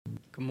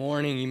Good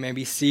morning. You may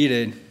be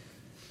seated.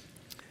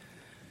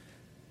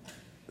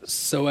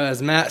 So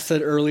as Matt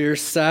said earlier,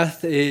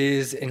 Seth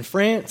is in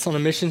France on a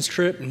missions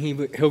trip, and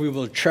he'll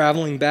be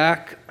traveling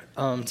back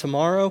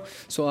tomorrow.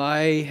 So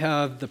I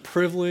have the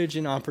privilege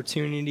and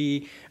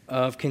opportunity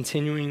of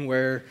continuing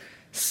where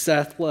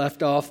Seth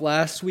left off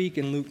last week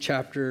in Luke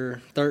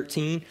chapter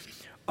 13.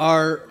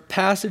 Our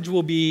passage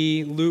will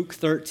be Luke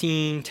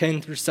 13,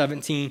 10 through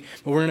 17,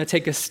 but we're going to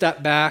take a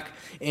step back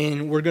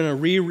and we're going to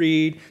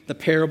reread the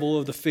parable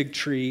of the fig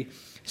tree.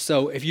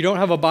 So if you don't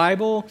have a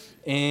Bible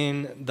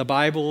and the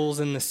Bible's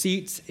in the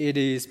seats, it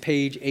is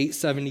page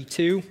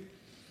 872.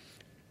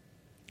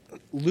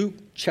 Luke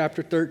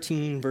chapter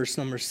 13, verse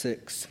number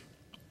 6.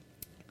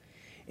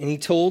 And he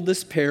told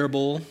this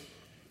parable.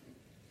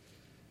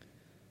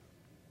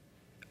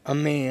 A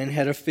man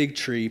had a fig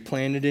tree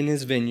planted in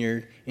his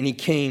vineyard, and he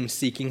came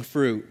seeking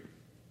fruit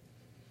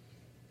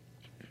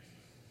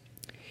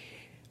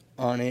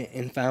on it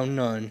and found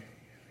none.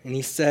 And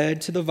he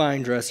said to the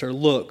vine dresser,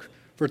 "Look,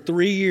 for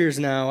 3 years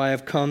now I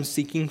have come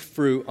seeking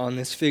fruit on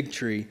this fig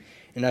tree,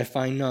 and I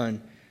find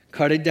none.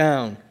 Cut it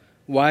down.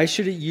 Why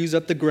should it use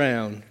up the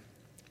ground?"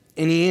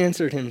 And he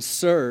answered him,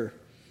 "Sir,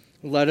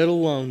 let it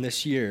alone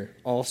this year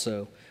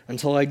also,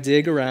 until I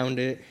dig around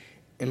it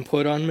and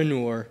put on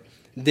manure.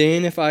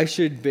 Then if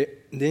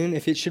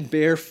it should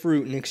bear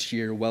fruit next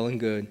year, well and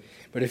good.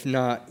 But if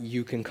not,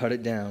 you can cut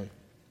it down."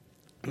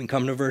 We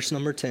come to verse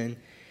number 10.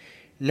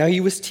 Now he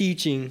was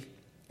teaching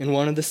in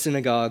one of the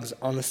synagogues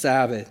on the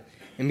Sabbath.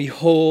 And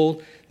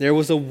behold, there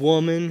was a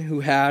woman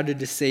who had a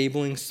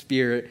disabling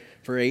spirit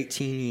for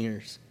 18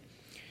 years.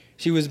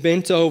 She was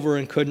bent over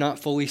and could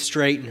not fully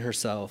straighten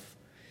herself.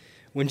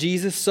 When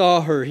Jesus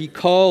saw her, he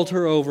called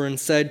her over and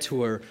said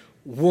to her,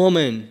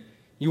 "Woman,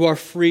 you are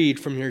freed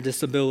from your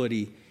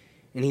disability."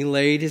 And he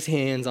laid his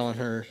hands on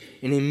her,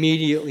 and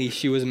immediately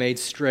she was made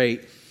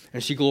straight,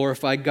 and she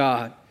glorified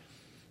God.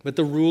 But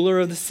the ruler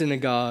of the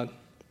synagogue,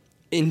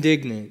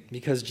 indignant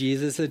because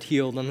Jesus had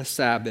healed on the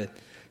Sabbath,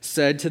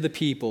 said to the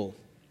people,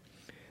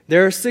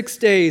 "There are 6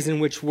 days in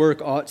which work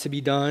ought to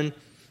be done.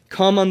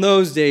 Come on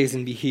those days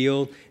and be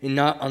healed, and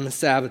not on the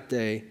Sabbath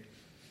day."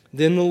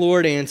 Then the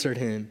Lord answered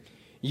him,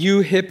 "You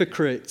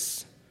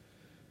hypocrites!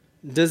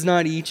 Does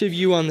not each of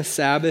you on the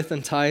Sabbath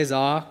untie his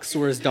ox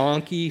or his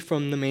donkey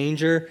from the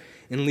manger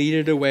and lead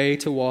it away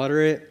to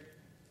water it?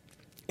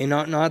 And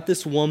ought not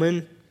this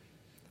woman,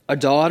 a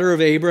daughter of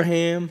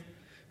Abraham,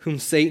 whom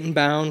Satan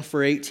bound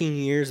for 18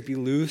 years, be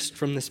loosed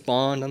from this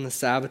bond on the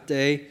Sabbath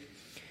day?"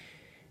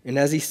 And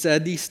as he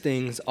said these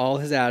things, all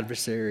his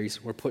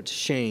adversaries were put to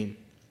shame,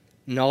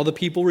 and all the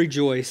people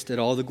rejoiced at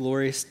all the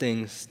glorious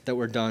things that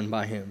were done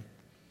by him.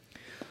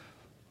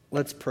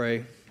 Let's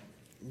pray.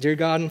 Dear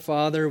God and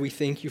Father, we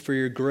thank you for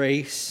your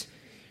grace.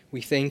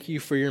 We thank you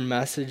for your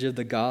message of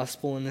the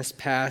gospel in this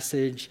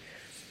passage,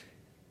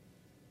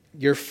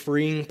 your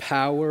freeing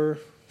power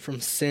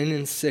from sin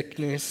and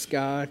sickness,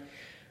 God.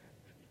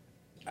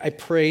 I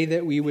pray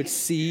that we would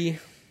see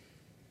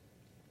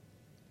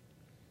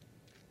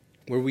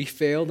where we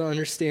fail to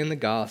understand the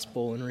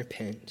gospel and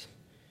repent.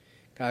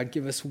 God,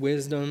 give us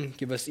wisdom,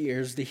 give us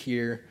ears to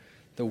hear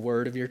the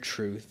word of your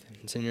truth.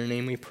 It's in your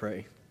name we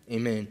pray.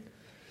 Amen.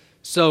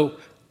 So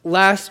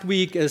last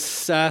week, as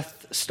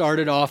Seth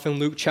started off in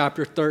Luke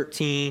chapter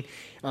 13,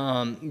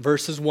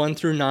 verses 1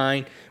 through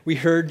 9, we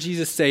heard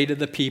Jesus say to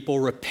the people,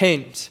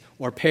 "Repent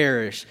or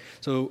perish."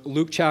 So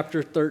Luke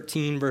chapter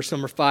 13, verse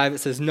number 5, it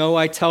says, "No,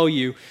 I tell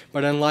you,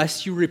 but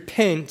unless you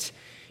repent,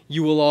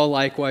 you will all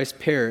likewise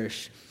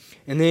perish."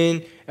 And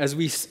then, as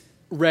we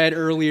read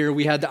earlier,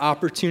 we had the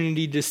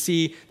opportunity to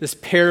see this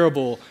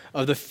parable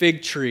of the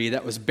fig tree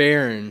that was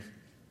barren.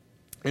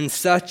 And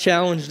Seth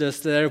challenged us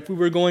that if we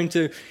were going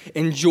to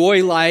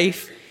enjoy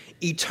life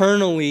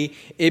eternally,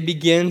 it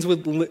begins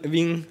with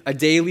living a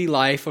daily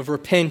life of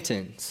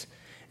repentance.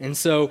 And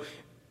so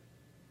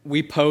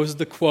we posed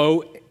the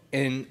quote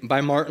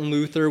by Martin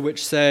Luther,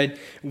 which said,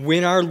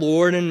 "When our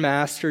Lord and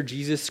Master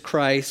Jesus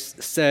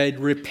Christ said,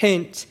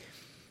 'Repent,'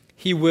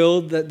 he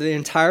willed that the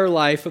entire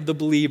life of the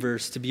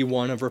believers to be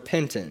one of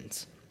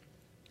repentance."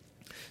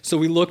 So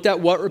we looked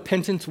at what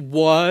repentance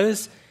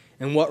was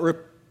and what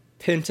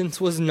repentance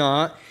was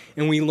not,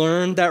 and we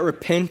learned that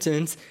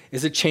repentance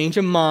is a change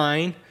of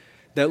mind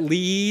that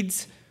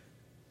leads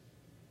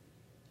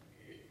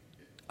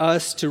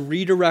us to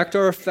redirect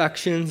our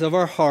affections of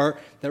our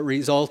heart that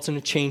results in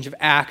a change of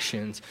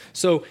actions.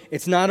 So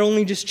it's not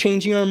only just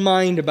changing our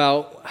mind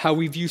about how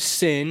we view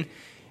sin.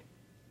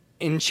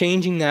 In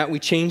changing that, we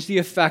change the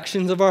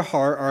affections of our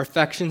heart. Our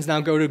affections now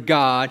go to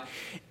God.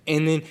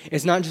 And then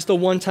it's not just a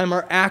one-time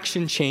our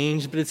action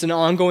change, but it's an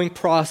ongoing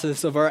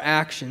process of our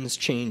actions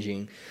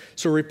changing.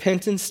 So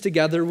repentance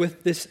together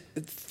with this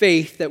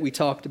faith that we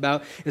talked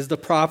about is the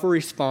proper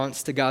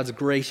response to God's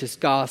gracious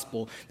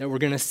gospel that we're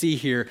going to see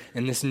here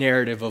in this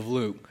narrative of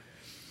Luke.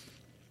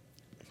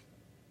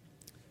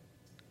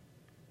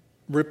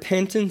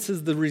 Repentance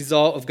is the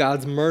result of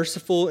God's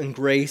merciful and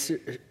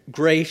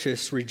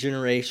gracious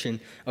regeneration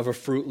of a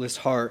fruitless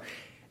heart.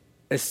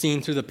 as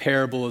seen through the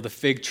parable of the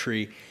fig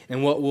tree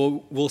and what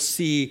we'll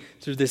see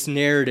through this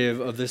narrative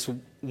of this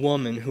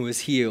woman who is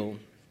healed.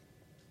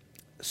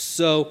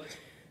 So,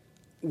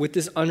 with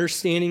this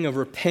understanding of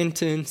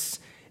repentance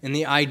and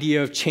the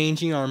idea of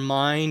changing our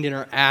mind and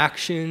our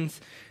actions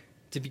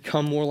to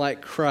become more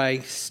like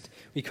Christ,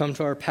 we come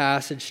to our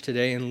passage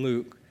today in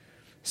Luke.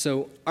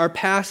 So our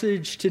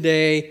passage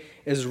today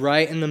is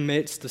right in the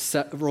midst of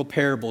several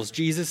parables.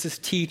 Jesus is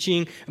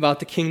teaching about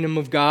the kingdom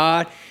of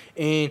God,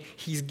 and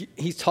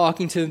he's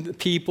talking to the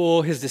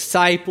people, his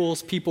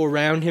disciples, people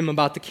around him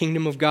about the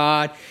kingdom of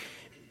God,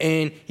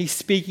 and he's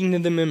speaking to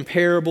them in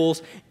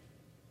parables.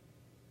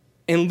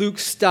 And Luke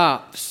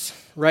stops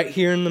right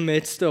here in the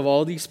midst of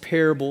all these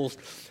parables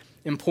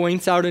and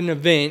points out an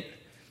event,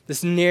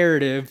 this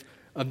narrative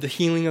of the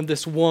healing of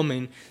this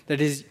woman that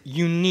is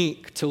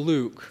unique to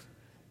Luke.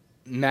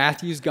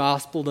 Matthew's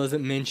gospel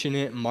doesn't mention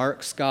it.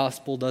 Mark's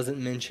gospel doesn't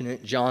mention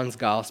it. John's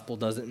gospel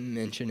doesn't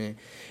mention it.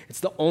 It's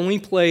the only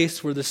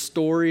place where the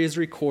story is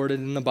recorded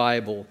in the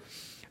Bible.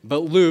 But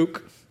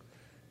Luke,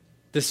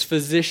 this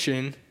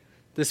physician,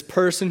 this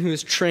person who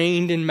is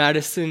trained in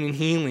medicine and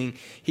healing,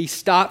 he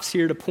stops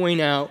here to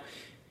point out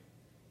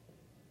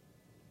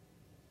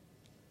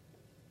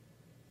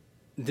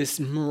this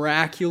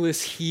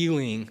miraculous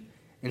healing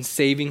and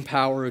saving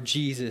power of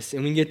Jesus.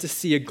 And we get to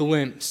see a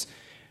glimpse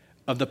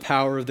of the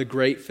power of the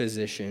great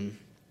physician,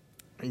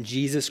 and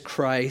Jesus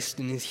Christ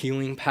and his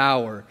healing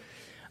power.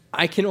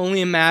 I can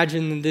only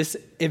imagine that this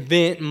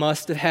event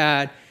must have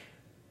had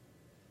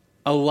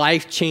a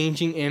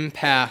life-changing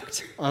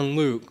impact on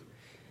Luke.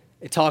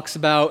 It talks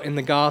about in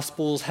the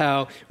Gospels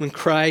how when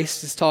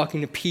Christ is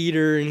talking to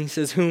Peter and he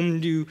says, "Whom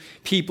do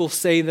people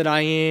say that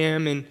I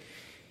am?" And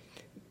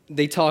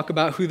they talk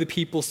about who the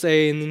people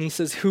say, and then he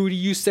says, "Who do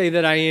you say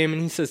that I am?"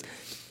 And he says,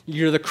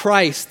 "You're the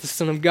Christ, the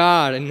Son of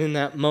God." And in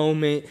that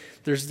moment,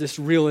 there's this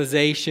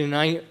realization.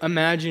 I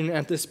imagine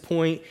at this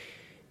point,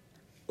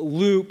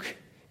 Luke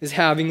is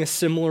having a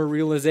similar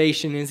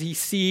realization as he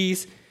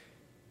sees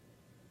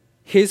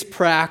his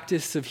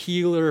practice of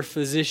healer,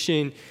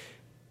 physician,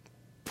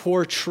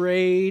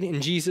 portrayed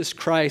in Jesus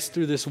Christ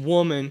through this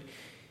woman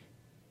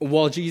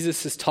while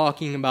Jesus is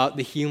talking about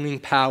the healing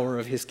power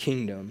of his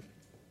kingdom.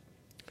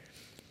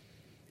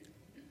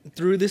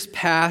 Through this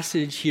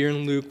passage here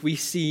in Luke, we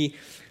see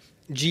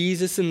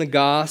Jesus in the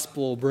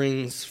gospel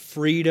brings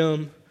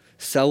freedom,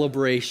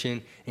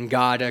 celebration, and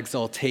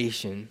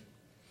God-exaltation,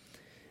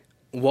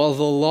 while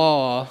the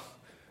law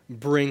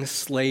brings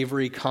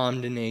slavery,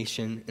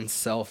 condemnation, and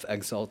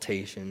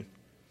self-exaltation.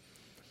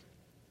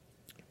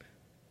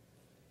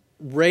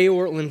 Ray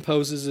Ortlund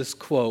poses this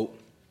quote: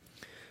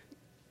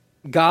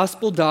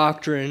 "Gospel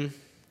doctrine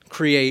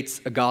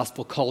creates a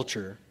gospel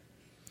culture.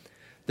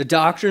 The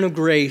doctrine of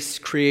grace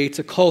creates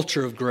a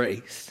culture of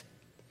grace.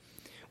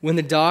 When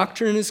the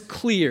doctrine is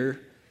clear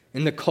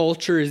and the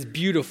culture is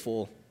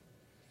beautiful,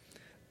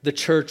 the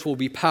church will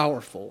be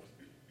powerful.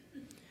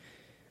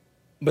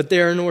 But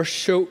there are no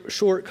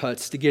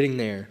shortcuts to getting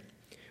there.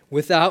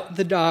 Without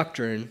the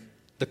doctrine,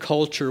 the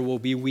culture will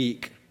be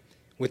weak.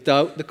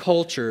 Without the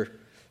culture,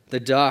 the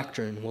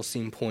doctrine will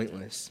seem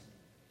pointless."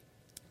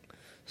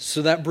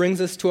 So that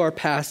brings us to our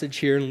passage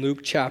here in Luke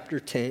chapter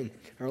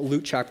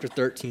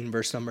 13,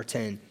 verse number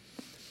 10.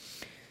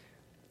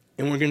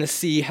 And we're going to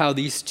see how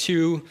these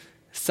two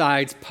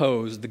sides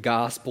pose, the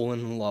gospel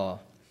and the law.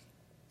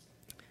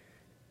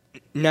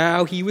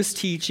 Now he was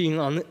teaching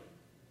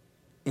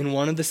in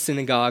one of the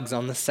synagogues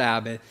on the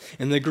Sabbath,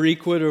 and the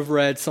Greek would have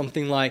read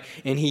something like,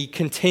 "and he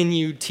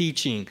continued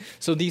teaching."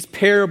 So these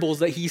parables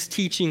that he's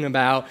teaching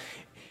about,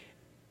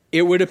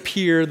 it would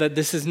appear that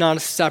this is not a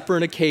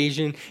separate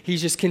occasion.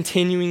 He's just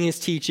continuing his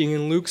teaching,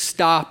 and Luke's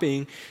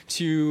stopping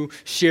to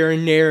share a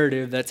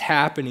narrative that's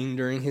happening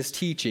during his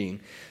teaching.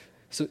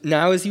 So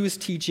now as he was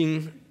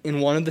teaching in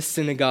one of the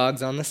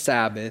synagogues on the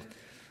Sabbath,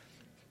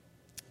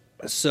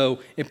 so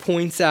it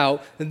points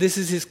out that this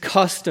is his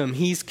custom.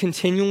 He's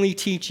continually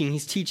teaching.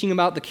 He's teaching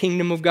about the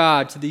kingdom of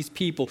God to these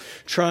people,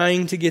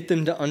 trying to get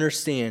them to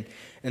understand.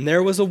 And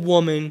there was a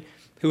woman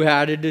who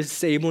had a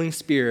disabling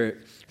spirit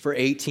for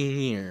 18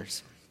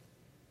 years.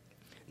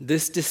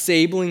 This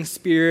disabling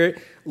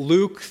spirit,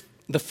 Luke,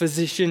 the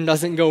physician,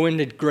 doesn't go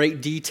into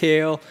great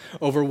detail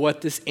over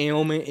what this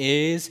ailment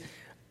is.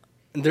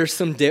 There's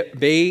some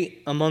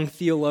debate among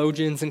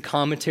theologians and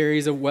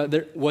commentaries of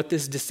what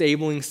this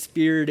disabling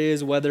spirit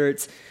is, whether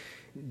it's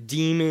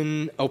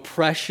demon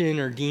oppression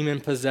or demon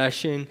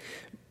possession.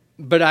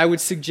 But I would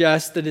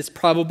suggest that it's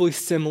probably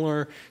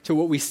similar to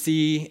what we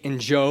see in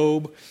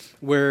Job,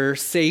 where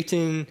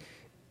Satan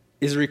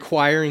is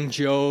requiring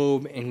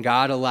Job and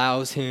God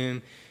allows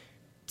him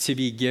to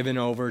be given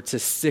over to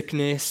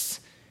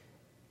sickness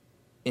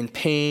and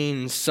pain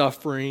and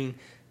suffering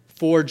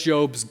for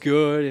Job's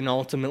good and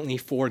ultimately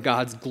for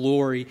God's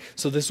glory.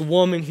 So this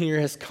woman here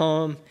has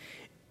come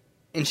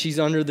and she's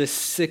under this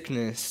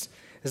sickness.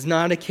 It's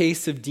not a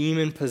case of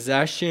demon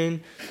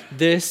possession.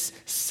 This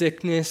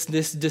sickness,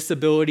 this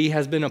disability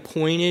has been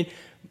appointed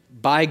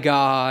by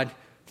God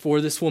for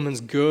this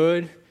woman's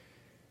good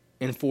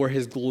and for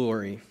his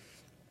glory.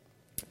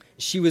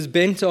 She was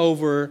bent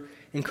over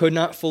and could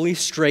not fully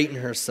straighten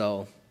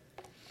herself.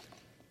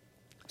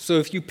 So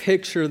if you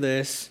picture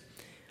this,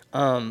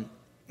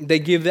 they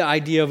give the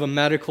idea of a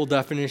medical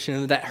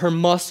definition that her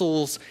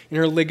muscles and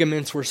her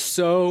ligaments were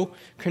so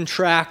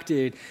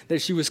contracted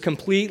that she was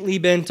completely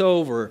bent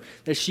over,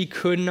 that she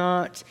could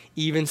not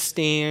even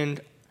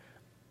stand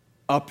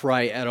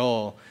upright at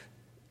all.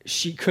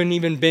 She couldn't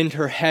even bend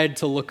her head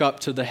to look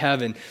up to the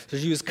heaven. So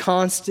she was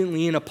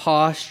constantly in a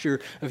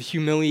posture of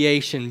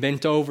humiliation,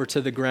 bent over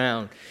to the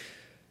ground.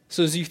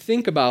 So as you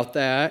think about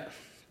that,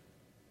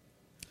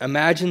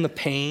 imagine the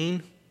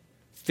pain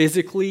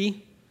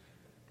physically.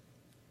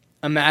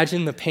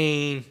 Imagine the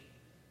pain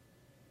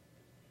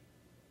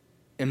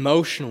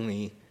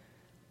emotionally.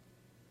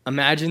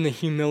 Imagine the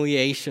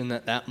humiliation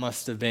that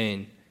must have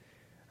been.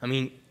 I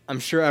mean, I'm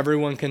sure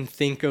everyone can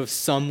think of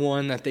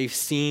someone that they've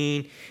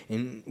seen,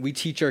 and we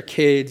teach our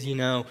kids,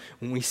 when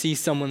we see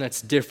someone that's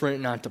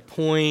different, not to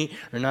point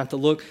or not to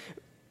look.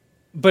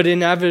 But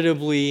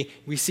inevitably,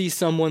 we see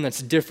someone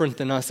that's different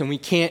than us, and we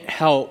can't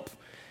help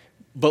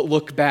but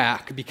look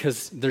back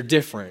because they're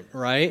different,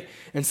 right?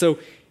 And so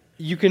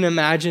you can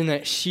imagine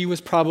that she was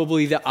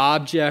probably the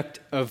object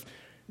of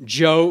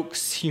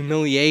jokes,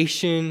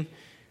 humiliation,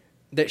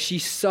 that she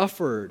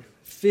suffered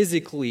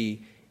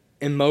physically,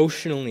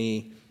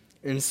 emotionally,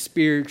 and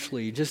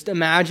spiritually. Just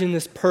imagine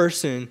this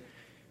person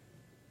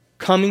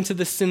coming to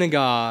the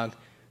synagogue,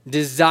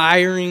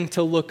 desiring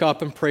to look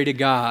up and pray to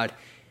God,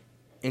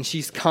 and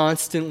she's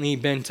constantly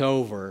bent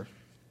over.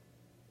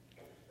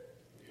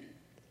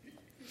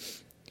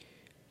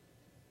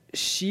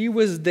 She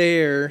was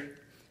there,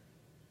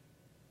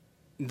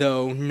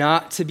 though,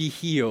 not to be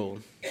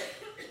healed.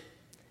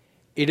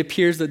 It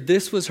appears that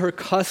this was her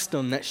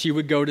custom, that she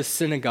would go to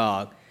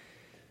synagogue.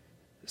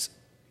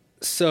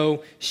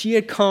 So she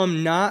had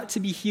come not to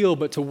be healed,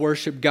 but to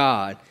worship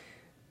God.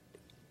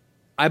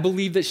 I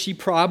believe that she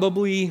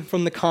probably,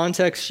 from the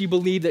context, she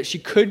believed that she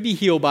could be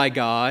healed by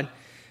God,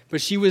 but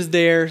she was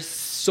there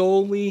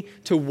solely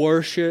to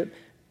worship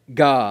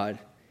God.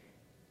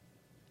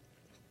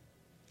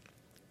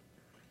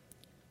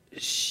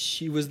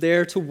 She was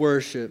there to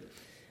worship.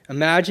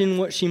 Imagine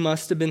what she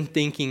must have been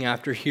thinking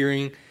after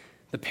hearing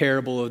the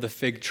parable of the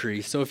fig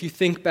tree. So if you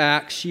think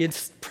back, she had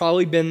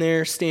probably been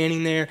there,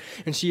 standing there,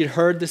 and she had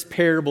heard this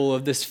parable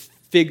of this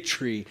fig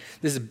tree,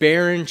 this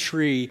barren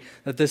tree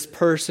that this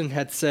person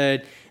had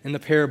said in the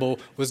parable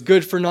was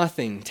good for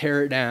nothing,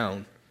 tear it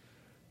down.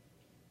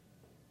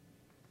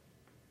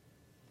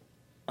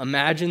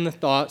 Imagine the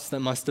thoughts that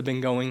must have been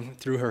going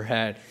through her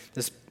head.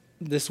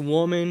 This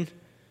woman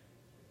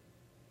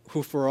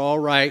who, for all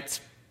rights,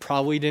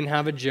 probably didn't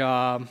have a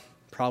job,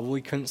 probably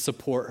couldn't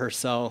support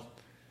herself.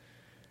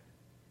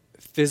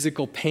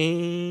 Physical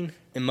pain,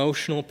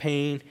 emotional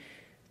pain,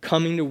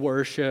 coming to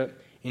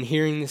worship and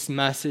hearing this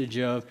message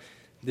of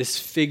this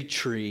fig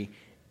tree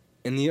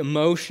and the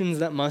emotions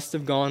that must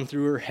have gone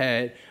through her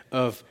head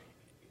of,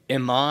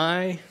 am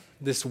I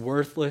this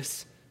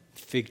worthless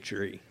fig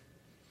tree?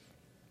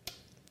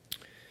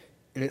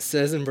 And it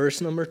says in verse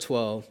number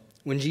 12,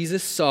 when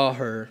Jesus saw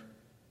her,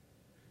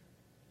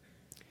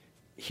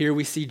 here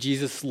we see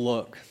Jesus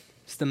look.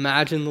 Just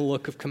imagine the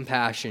look of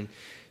compassion.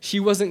 She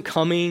wasn't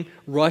coming,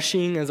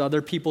 rushing, as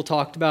other people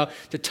talked about,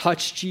 to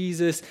touch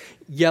Jesus,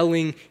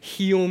 yelling,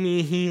 heal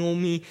me, heal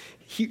me.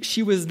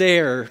 She was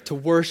there to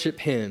worship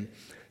him.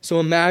 So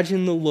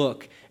imagine the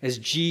look as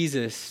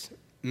Jesus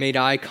made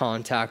eye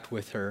contact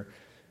with her,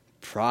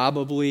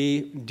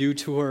 probably due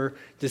to her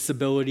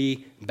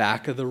disability,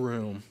 back of the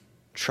room,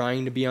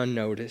 trying to be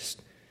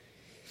unnoticed.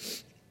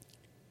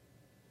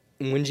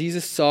 And when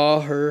Jesus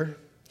saw her,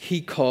 he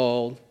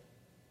called.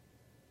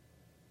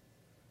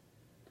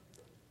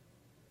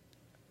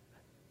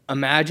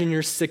 Imagine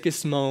your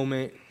sickest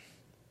moment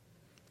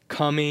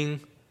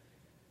coming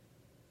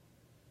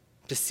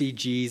to see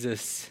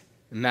Jesus.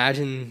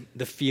 Imagine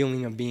the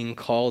feeling of being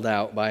called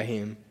out by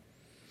him.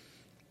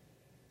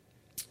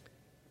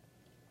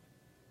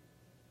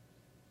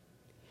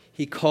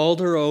 He called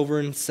her over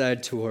and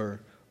said to her,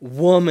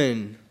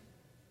 "Woman,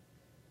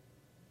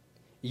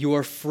 you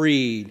are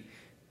freed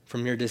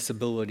from your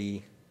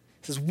disability."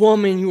 He says,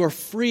 "Woman, you are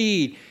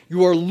freed.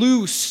 You are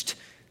loosed.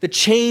 The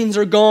chains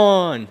are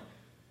gone.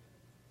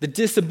 The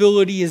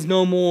disability is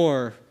no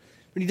more."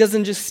 But he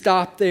doesn't just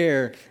stop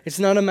there. It's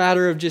not a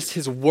matter of just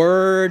his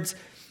words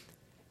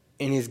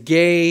and his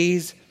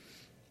gaze.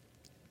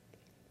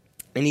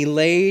 And he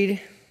laid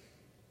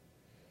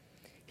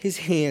his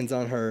hands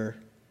on her,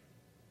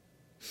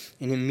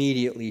 and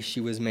immediately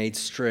she was made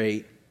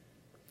straight.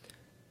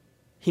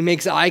 He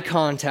makes eye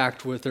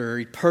contact with her.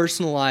 He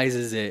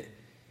personalizes it.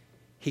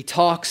 He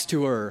talks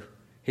to her,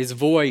 his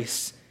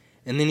voice,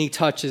 and then he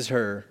touches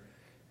her.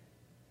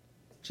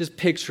 Just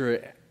picture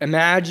it.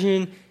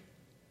 Imagine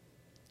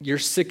your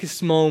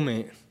sickest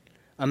moment.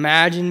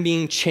 Imagine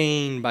being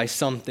chained by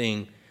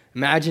something.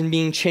 Imagine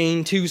being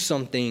chained to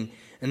something,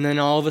 and then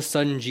all of a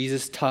sudden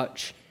Jesus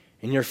touch,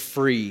 and you're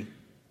free.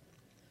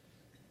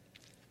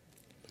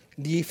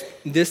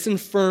 This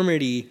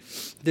infirmity,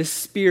 this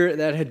spirit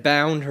that had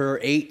bound her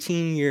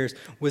 18 years,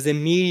 was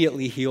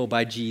immediately healed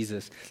by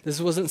Jesus. This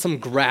wasn't some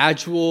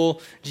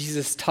gradual,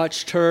 Jesus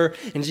touched her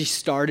and she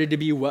started to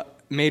be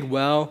made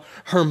well.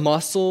 Her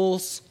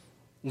muscles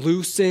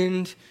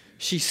loosened,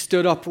 she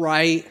stood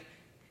upright,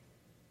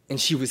 and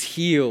she was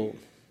healed.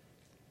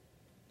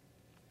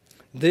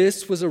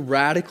 This was a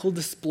radical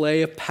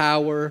display of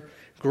power,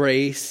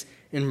 grace,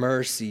 and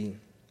mercy,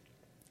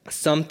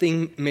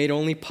 something made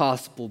only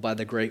possible by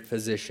the great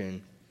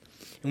physician.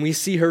 And we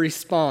see her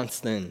response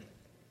then.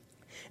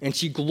 And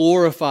she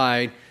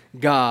glorified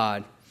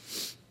God.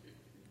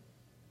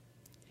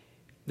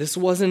 This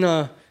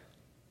wasn't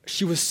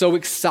she was so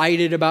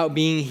excited about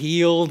being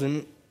healed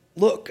and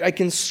look, I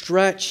can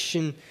stretch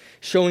and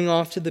showing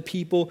off to the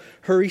people.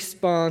 Her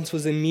response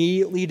was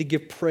immediately to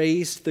give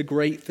praise to the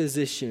great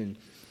physician.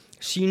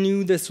 She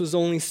knew this was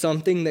only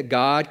something that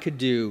God could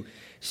do.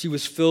 She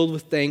was filled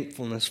with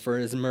thankfulness for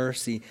his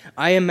mercy.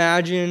 I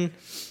imagine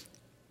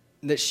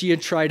that she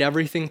had tried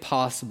everything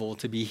possible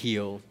to be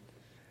healed.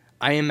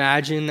 I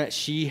imagine that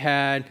she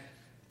had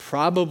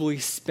probably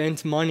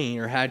spent money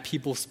or had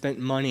people spent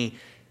money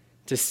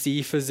to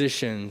see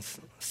physicians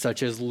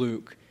such as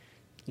Luke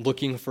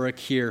looking for a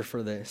cure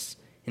for this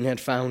and had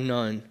found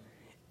none.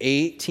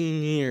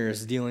 18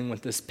 years dealing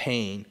with this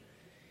pain.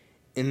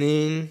 And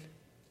then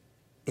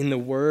in the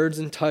words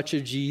and touch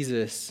of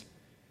Jesus,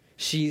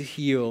 she's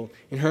healed.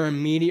 And her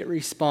immediate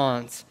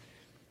response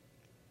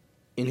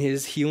in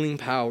his healing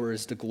power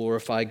is to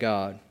glorify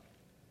God.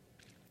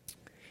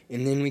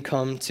 And then we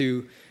come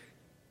to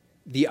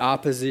the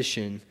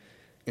opposition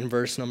in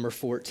verse number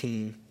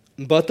 14.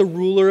 But the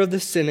ruler of the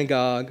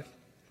synagogue,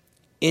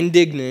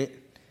 indignant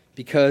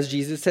because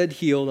Jesus had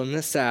healed on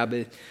the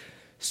Sabbath.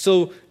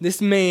 So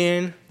this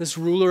man, this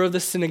ruler of the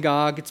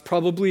synagogue, it's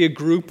probably a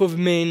group of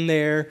men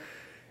there,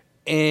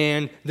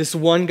 and this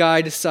one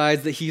guy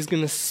decides that he's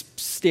going to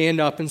stand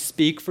up and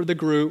speak for the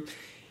group.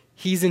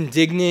 He's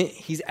indignant,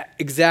 he's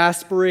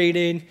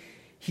exasperated,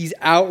 he's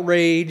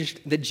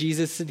outraged that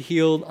Jesus had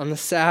healed on the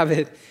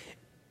Sabbath.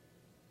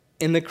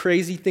 And the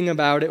crazy thing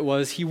about it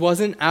was he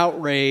wasn't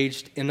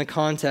outraged in the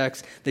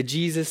context that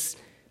Jesus,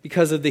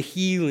 because of the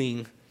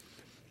healing,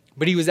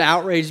 but he was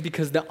outraged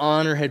because the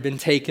honor had been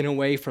taken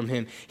away from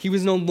him. He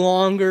was no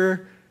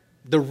longer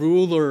the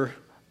ruler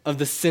of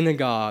the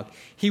synagogue.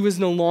 He was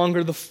no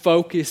longer the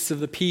focus of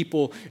the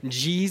people.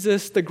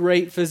 Jesus, the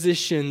great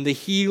physician, the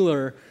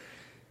healer,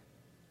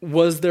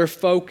 was their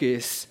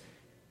focus.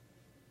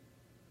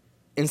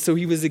 And so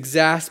he was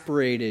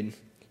exasperated.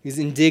 He was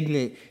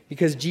indignant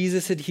because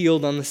Jesus had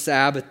healed on the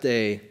Sabbath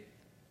day.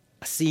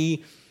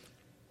 See,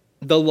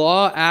 the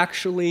law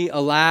actually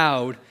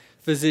allowed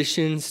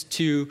physicians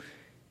to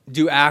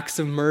do acts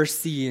of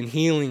mercy and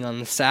healing on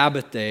the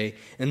Sabbath day,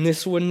 and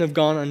this wouldn't have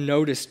gone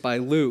unnoticed by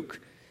Luke,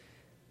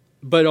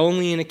 but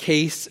only in a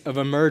case of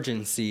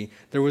emergency.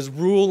 There was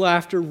rule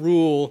after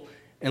rule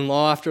and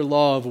law after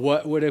law of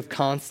what would have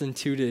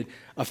constituted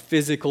a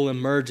physical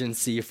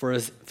emergency for a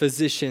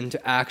physician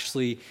to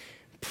actually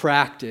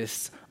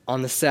practice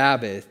on the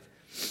Sabbath.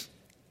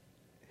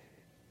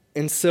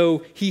 And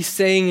so he's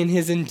saying in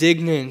his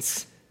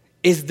indignance,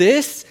 Is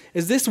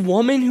this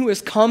woman who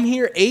has come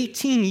here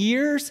 18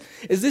 years?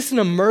 Is this an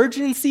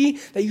emergency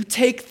that you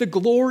take the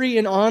glory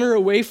and honor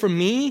away from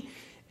me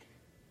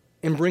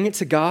and bring it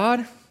to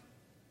God?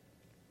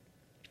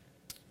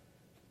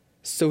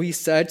 So he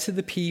said to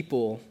the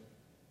people,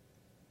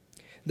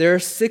 There are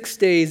 6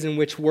 days in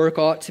which work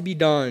ought to be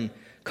done.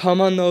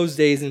 Come on those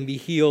days and be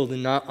healed,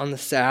 and not on the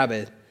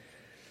Sabbath.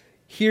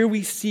 Here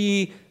we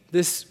see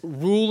this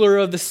ruler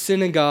of the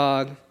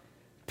synagogue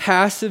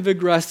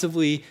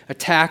passive-aggressively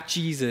attack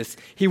Jesus.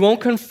 He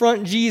won't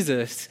confront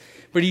Jesus,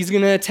 but he's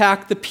going to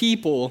attack the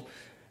people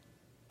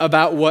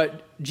about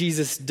what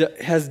Jesus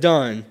has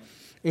done.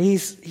 And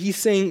he's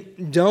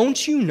saying,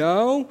 don't you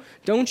know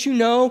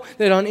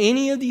that on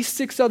any of these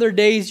 6 other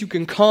days you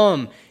can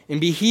come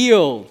and be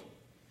healed,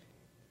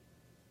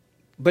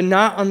 but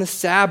not on the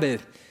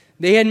Sabbath?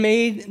 They had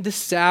made the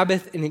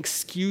Sabbath an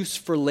excuse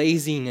for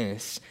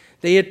laziness.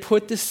 They had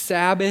put the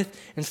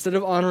Sabbath, instead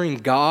of honoring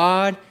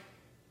God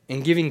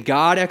and giving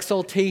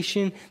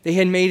God-exaltation, they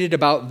had made it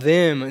about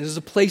them. It was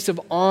a place of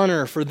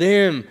honor for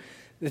them,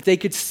 that they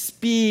could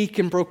speak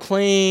and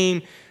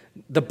proclaim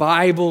the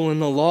Bible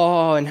and the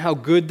law and how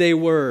good they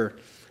were.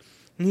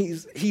 And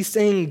he's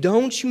saying,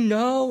 don't you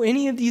know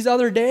any of these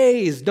other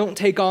days don't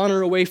take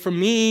honor away from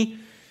me?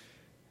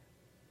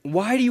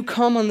 Why do you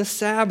come on the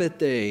Sabbath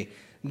day?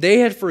 They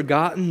had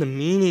forgotten the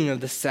meaning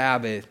of the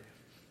Sabbath.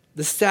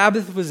 The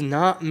Sabbath was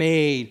not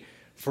made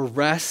for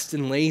rest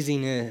and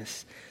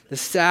laziness. The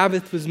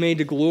Sabbath was made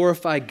to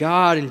glorify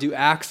God and do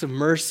acts of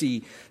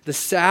mercy. The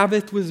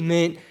Sabbath was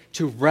meant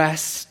to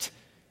rest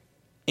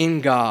in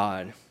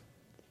God.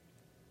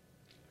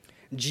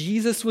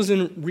 Jesus was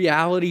in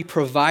reality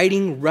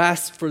providing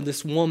rest for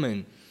this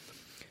woman.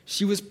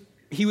 He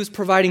was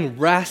providing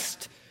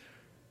rest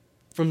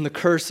from the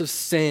curse of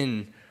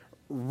sin,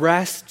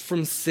 rest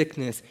from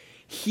sickness.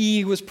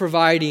 He was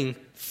providing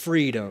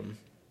freedom.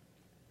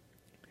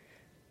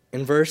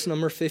 In verse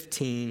number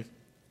 15,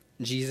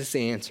 Jesus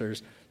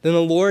answers, "Then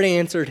the Lord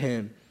answered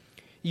him,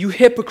 'You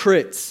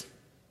hypocrites,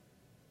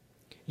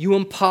 you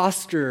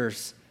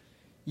impostors,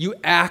 you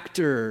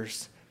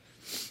actors,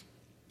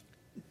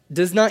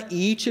 does not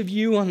each of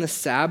you on the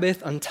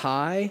Sabbath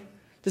untie?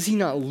 Does he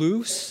not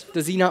loose?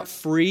 Does he not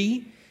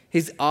free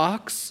his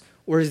ox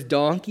or his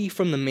donkey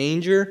from the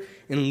manger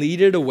and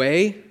lead it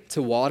away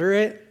to water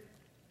it?'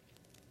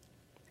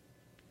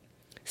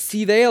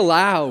 See, they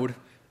allowed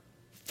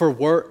for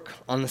work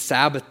on the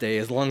Sabbath day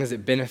as long as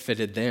it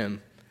benefited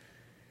them.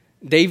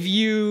 They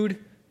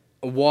viewed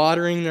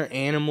watering their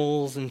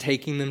animals and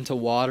taking them to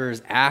water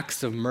as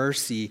acts of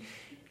mercy,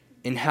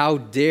 and how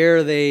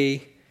dare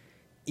they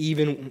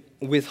even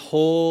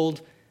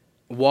withhold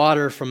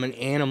water from an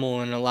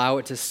animal and allow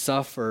it to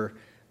suffer,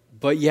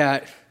 but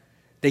yet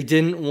they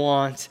didn't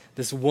want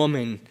this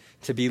woman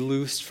to be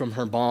loosed from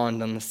her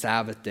bond on the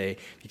Sabbath day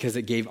because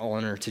it gave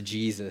honor to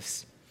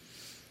Jesus.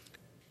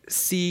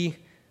 See,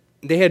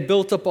 they had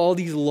built up all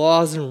these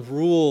laws and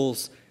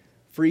rules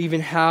for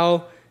even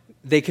how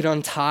they could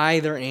untie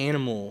their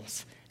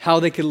animals, how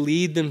they could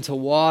lead them to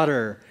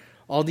water,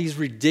 all these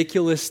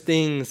ridiculous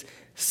things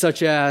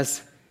such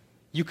as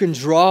you can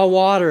draw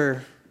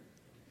water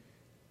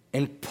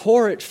and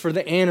pour it for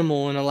the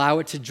animal and allow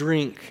it to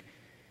drink,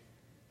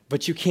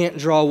 but you can't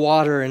draw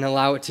water and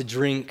allow it to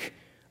drink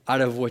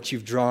out of what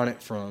you've drawn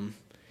it from.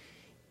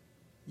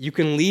 You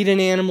can lead an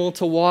animal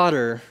to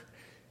water,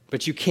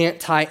 but you can't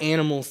tie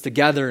animals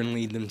together and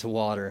lead them to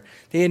water.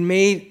 They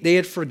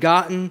had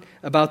forgotten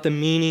about the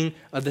meaning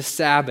of the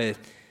Sabbath.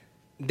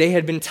 They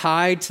had been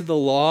tied to the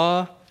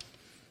law,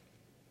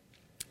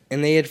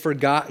 and they had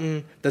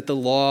forgotten that the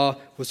law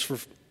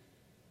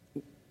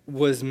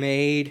was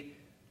made,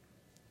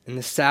 and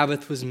the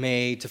Sabbath was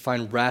made to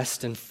find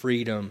rest and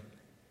freedom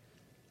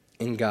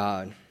in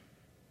God.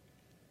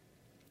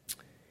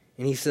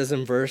 And he says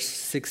in verse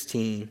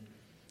 16,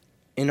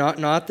 "And ought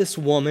not this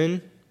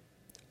woman,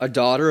 a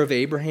daughter of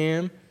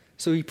Abraham?"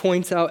 So he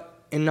points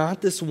out, and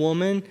not this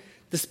woman,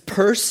 this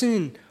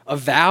person of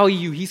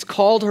value, he's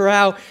called her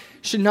out.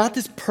 Should not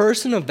this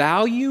person of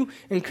value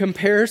in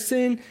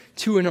comparison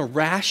to an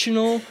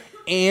irrational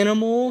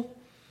animal?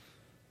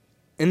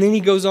 And then he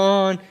goes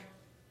on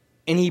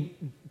and he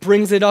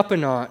brings it up a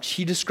notch.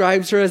 He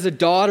describes her as a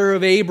daughter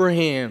of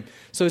Abraham.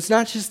 So it's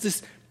not just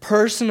this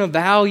person of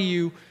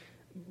value,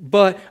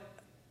 but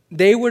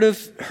they would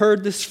have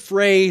heard this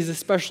phrase,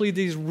 especially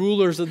these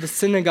rulers of the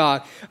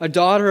synagogue, a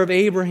daughter of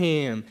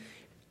Abraham,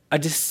 a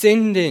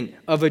descendant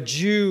of a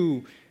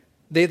Jew.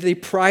 They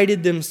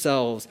prided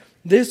themselves.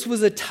 This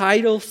was a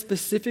title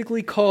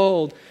specifically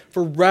called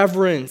for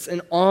reverence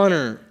and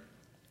honor.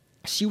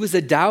 She was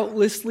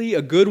doubtlessly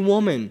a good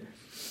woman,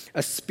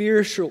 a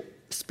spiritual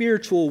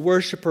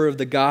worshiper of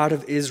the God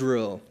of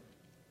Israel.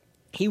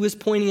 He was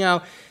pointing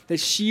out that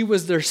she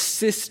was their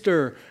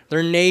sister,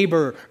 their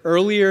neighbor.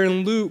 Earlier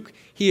in Luke,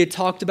 he had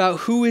talked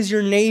about who is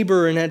your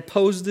neighbor and had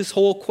posed this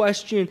whole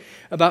question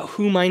about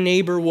who my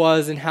neighbor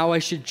was and how I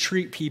should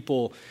treat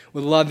people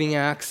with loving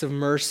acts of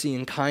mercy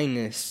and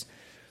kindness.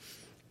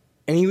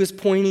 And he was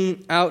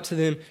pointing out to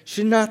them,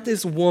 should not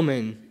this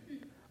woman,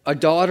 a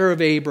daughter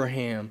of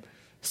Abraham,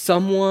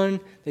 someone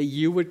that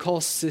you would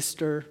call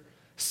sister,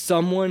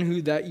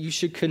 someone that you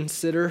should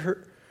consider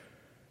her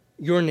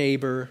your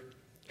neighbor,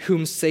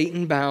 whom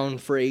Satan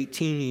bound for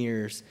 18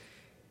 years,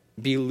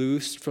 be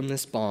loosed from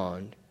this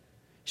bond?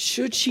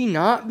 Should she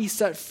not be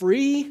set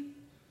free?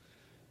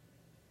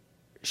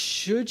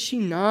 Should she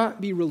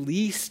not be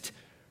released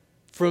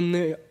from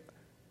the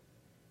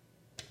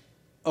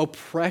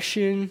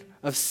oppression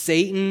of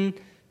Satan,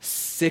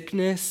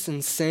 sickness,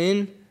 and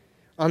sin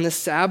on the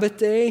Sabbath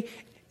day?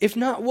 If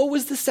not, what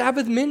was the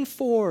Sabbath meant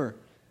for?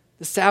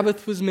 The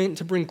Sabbath was meant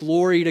to bring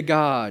glory to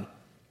God.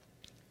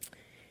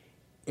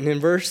 And in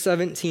verse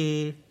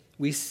 17,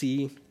 we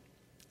see,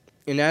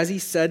 "And as he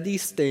said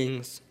these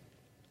things,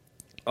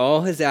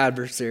 all his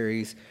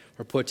adversaries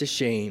were put to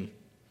shame."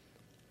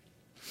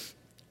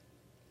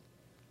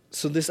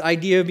 So this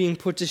idea of being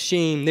put to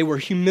shame, they were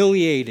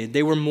humiliated,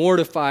 they were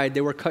mortified,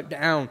 they were cut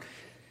down.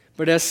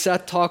 But as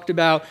Seth talked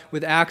about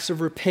with acts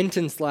of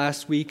repentance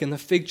last week and the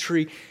fig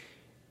tree,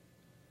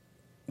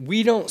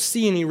 we don't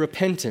see any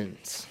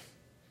repentance.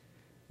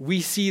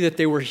 We see that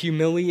they were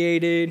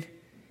humiliated,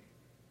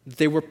 that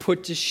they were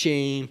put to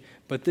shame,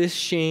 but this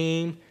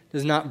shame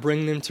does not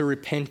bring them to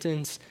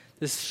repentance.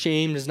 This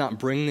shame does not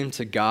bring them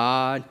to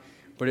God,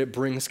 but it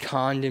brings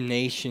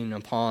condemnation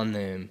upon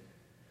them.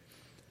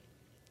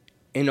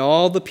 And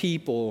all the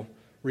people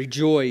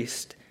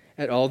rejoiced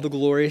at all the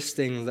glorious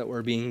things that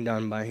were being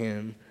done by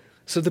him.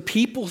 So the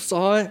people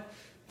saw it.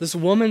 This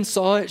woman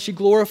saw it. She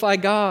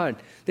glorified God.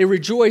 They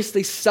rejoiced.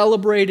 They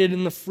celebrated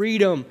in the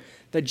freedom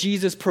that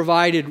Jesus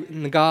provided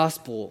in the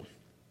gospel.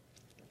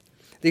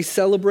 They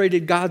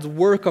celebrated God's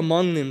work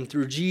among them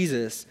through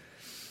Jesus.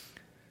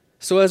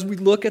 So as we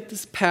look at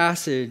this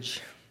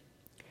passage,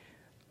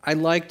 I'd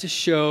like to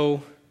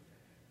show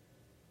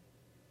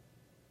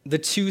the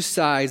two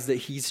sides that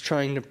he's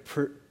trying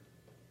to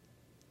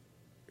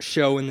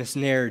show in this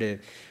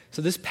narrative.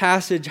 So this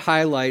passage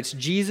highlights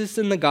Jesus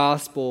and the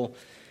gospel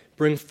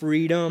bring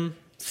freedom,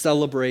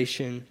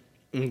 celebration,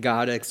 and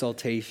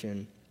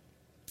God-exaltation.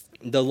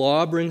 The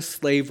law brings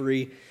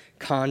slavery,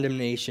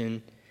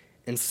 condemnation,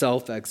 and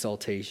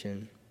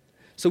self-exaltation.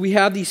 So we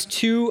have these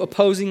two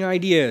opposing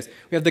ideas.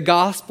 We have the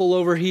gospel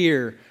over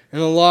here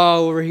and the law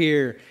over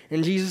here.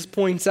 And Jesus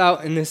points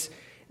out in this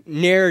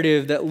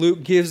narrative that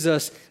Luke gives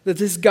us that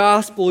this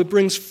gospel, it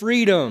brings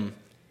freedom.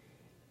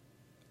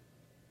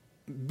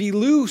 Be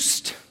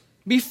loosed,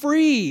 be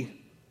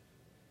free.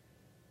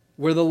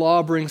 Where the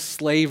law brings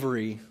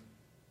slavery.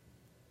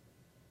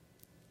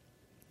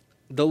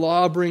 The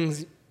law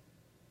brings,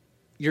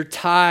 you're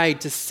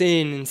tied to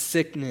sin and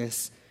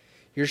sickness.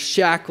 You're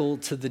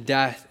shackled to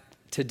death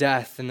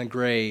and the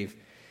grave.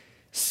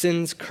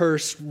 Sin's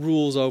curse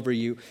rules over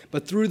you.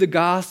 But through the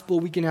gospel,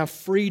 we can have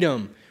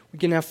freedom. We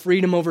can have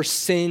freedom over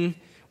sin.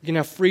 We can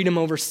have freedom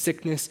over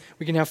sickness.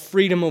 We can have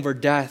freedom over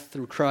death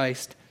through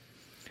Christ.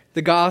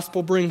 The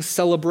gospel brings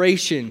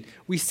celebration.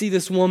 We see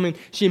this woman,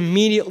 she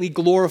immediately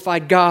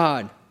glorified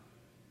God.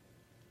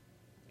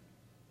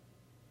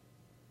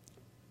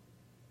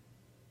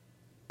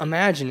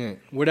 Imagine it.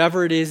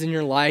 Whatever it is in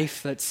your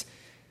life that's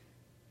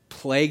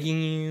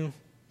plaguing you,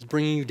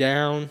 bringing you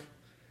down.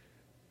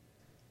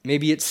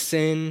 Maybe it's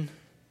sin.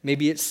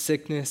 Maybe it's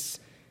sickness.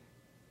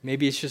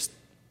 Maybe it's just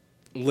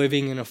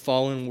living in a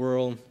fallen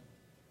world.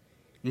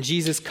 And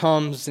Jesus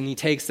comes and he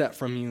takes that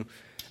from you.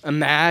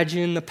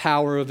 Imagine the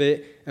power of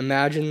it.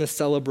 Imagine the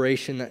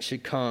celebration that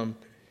should come.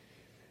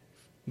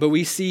 But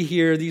we see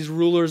here these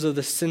rulers of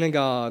the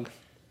synagogue,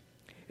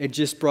 it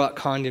just brought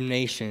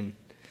condemnation.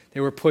 They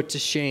were put to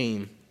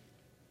shame.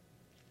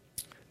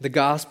 The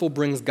gospel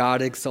brings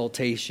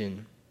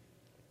God-exaltation.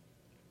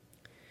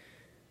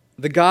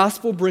 The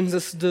gospel brings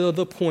us to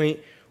the point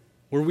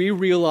where we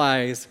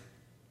realize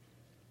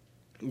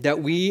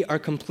that we are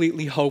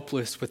completely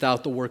hopeless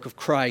without the work of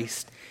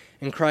Christ.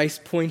 And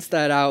Christ points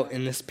that out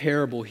in this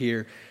parable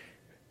here,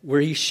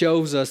 where he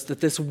shows us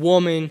that this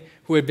woman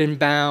who had been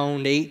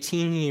bound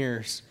 18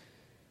 years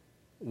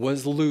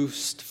was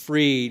loosed,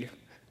 freed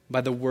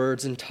by the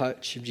words and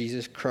touch of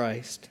Jesus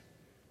Christ.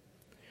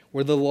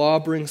 Where the law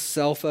brings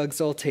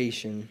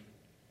self-exaltation.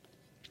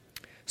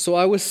 So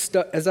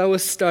as I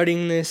was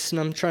studying this, and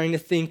I'm trying to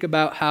think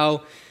about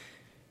how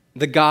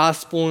the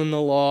gospel and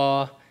the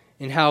law,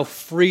 and how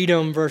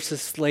freedom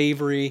versus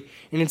slavery,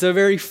 and it's a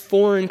very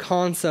foreign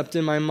concept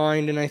in my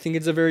mind, and I think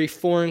it's a very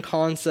foreign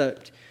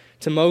concept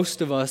to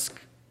most of us,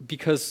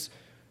 because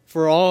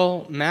for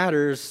all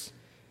matters,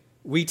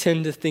 we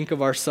tend to think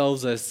of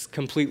ourselves as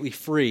completely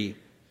free.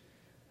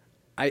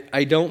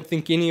 I don't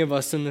think any of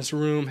us in this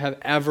room have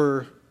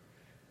ever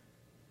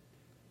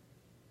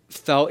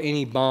felt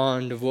any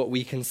bond of what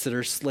we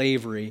consider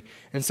slavery.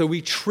 And so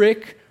we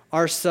trick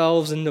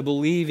ourselves into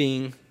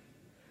believing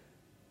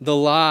the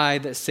lie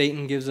that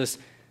Satan gives us,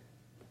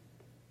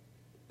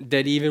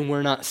 that even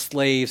we're not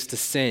slaves to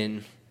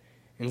sin.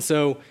 And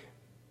so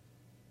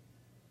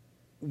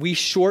we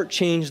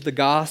shortchange the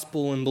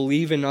gospel and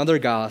believe in other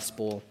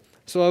gospel.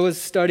 So I was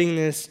studying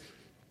this.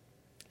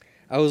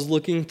 I was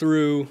looking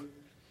through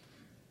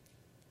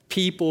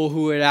people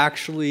who had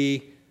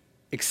actually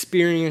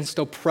experienced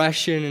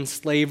oppression and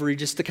slavery,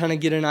 just to kind of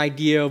get an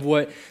idea of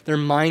what their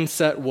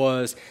mindset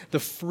was, the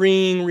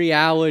freeing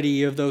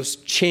reality of those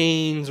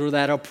chains or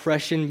that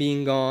oppression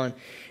being gone.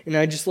 And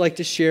I'd just like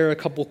to share a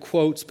couple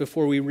quotes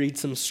before we read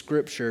some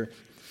scripture.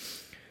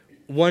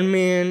 One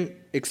man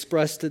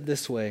expressed it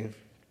this way: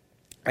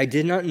 "I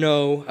did not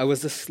know I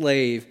was a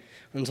slave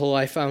until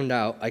I found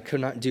out I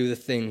could not do the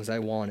things I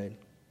wanted."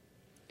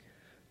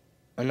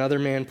 Another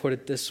man put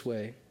it this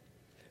way: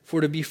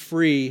 "For to be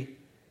free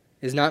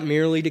is not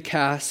merely to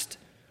cast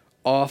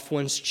off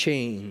one's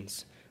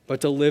chains,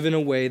 but to live in a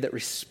way that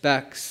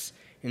respects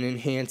and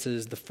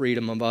enhances the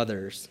freedom of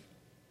others."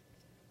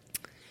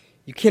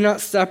 You cannot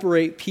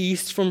separate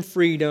peace from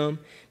freedom,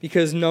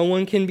 because no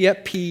one can be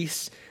at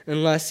peace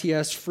unless he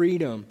has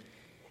freedom.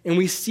 And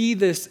we see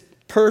this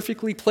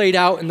perfectly played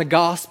out in the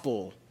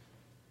gospel.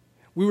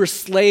 We were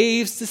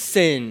slaves to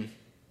sin,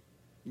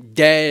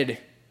 dead,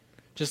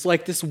 just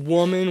like this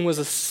woman was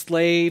a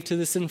slave to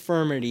this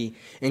infirmity.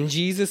 And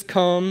Jesus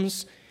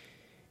comes,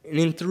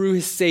 and through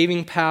his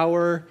saving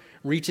power,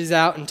 reaches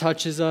out and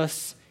touches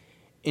us,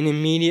 and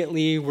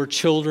immediately we're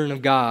children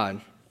of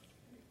God.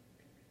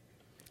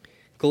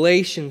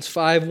 Galatians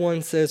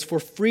 5:1 says, "For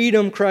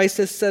freedom Christ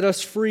has set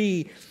us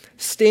free.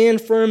 Stand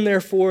firm,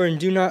 therefore, and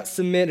do not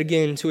submit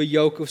again to a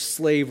yoke of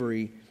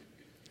slavery."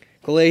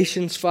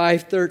 Galatians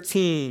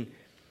 5:13,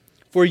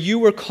 "For you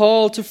were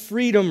called to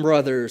freedom,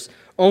 brothers.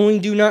 Only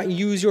do not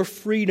use your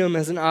freedom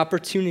as an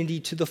opportunity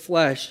to the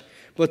flesh,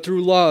 but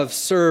through love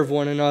serve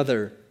one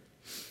another."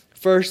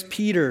 1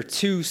 Peter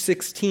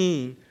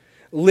 2:16,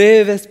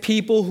 "Live as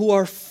people who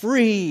are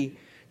free,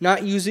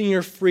 not using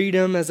your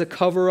freedom as a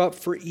cover-up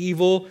for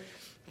evil,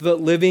 but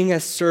living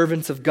as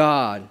servants of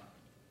God."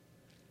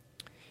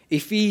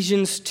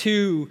 Ephesians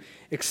 2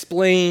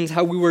 explains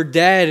how we were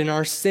dead in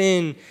our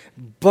sin,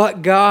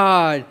 but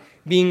God,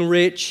 being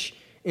rich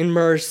in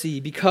mercy,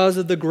 because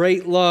of the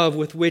great love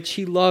with which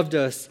he loved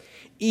us,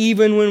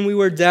 even when we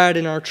were dead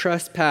in our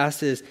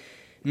trespasses,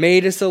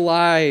 made us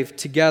alive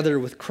together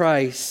with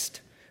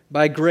Christ.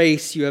 By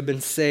grace you have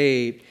been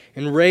saved,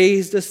 and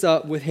raised us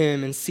up with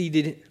him and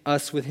seated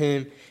us with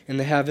him in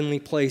the heavenly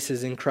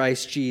places in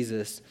Christ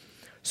Jesus,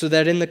 so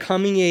that in the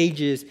coming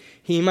ages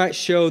he might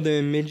show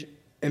the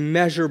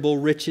immeasurable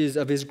riches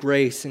of his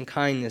grace and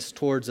kindness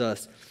towards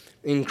us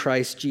in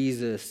Christ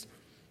Jesus.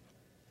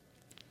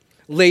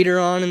 Later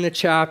on in the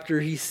chapter,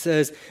 he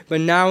says,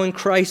 "But now in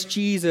Christ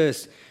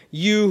Jesus,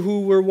 you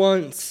who were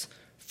once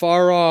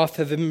far off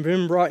have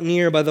been brought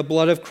near by the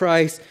blood of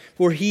Christ,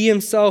 for he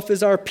himself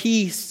is our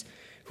peace,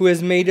 who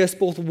has made us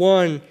both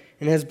one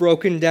and has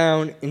broken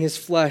down in his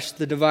flesh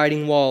the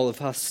dividing wall of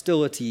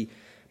hostility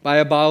by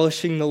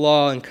abolishing the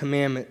law and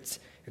commandments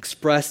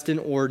expressed in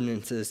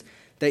ordinances,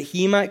 that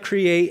he might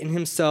create in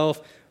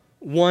himself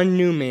one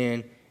new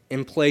man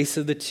in place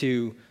of the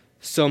two,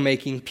 so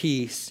making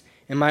peace,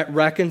 and might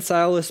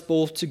reconcile us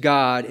both to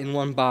God in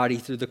one body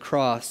through the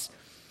cross,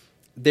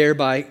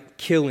 thereby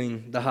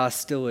killing the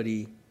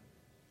hostility."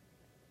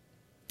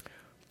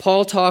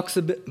 Paul talks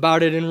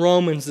about it in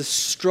Romans, the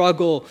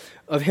struggle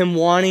of him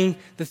wanting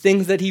the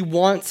things that he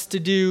wants to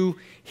do,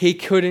 he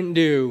couldn't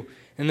do.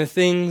 And the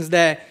things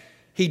that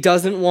he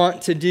doesn't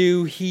want to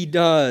do, he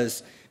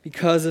does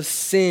because of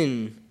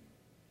sin.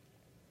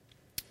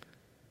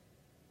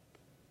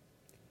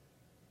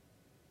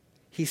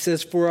 He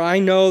says, "For I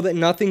know that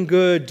nothing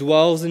good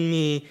dwells in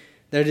me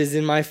that is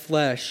in my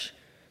flesh.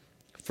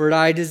 For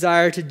I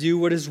desire to do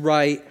what is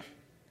right,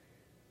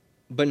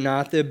 but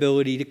not the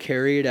ability to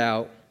carry it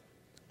out.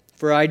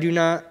 For I do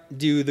not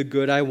do the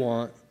good I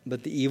want,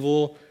 but the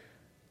evil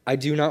I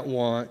do not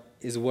want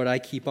is what I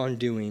keep on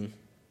doing.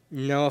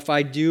 Now, if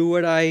I do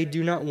what I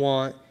do not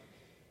want,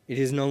 it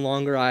is no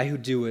longer I who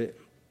do it,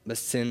 but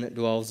sin that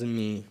dwells in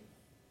me."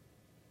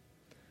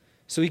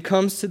 So he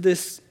comes to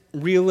this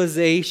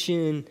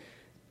realization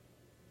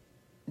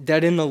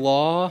that in the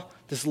law,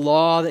 this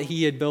law that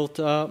he had built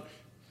up,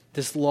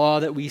 this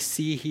law that we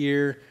see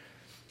here,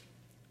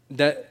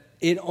 that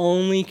it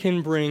only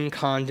can bring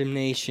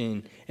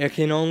condemnation. It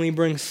can only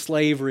bring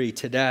slavery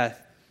to death.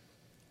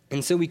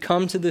 And so we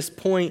come to this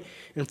point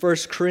in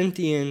 1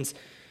 Corinthians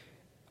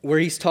where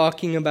he's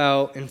talking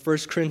about, in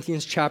 1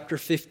 Corinthians chapter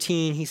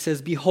 15, he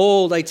says,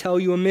 "Behold, I tell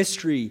you a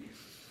mystery.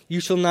 You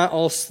shall not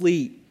all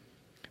sleep,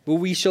 but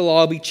we shall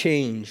all be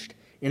changed.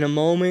 In a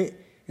moment,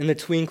 in the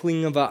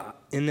twinkling of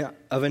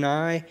an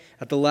eye,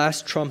 at the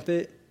last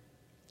trumpet.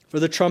 For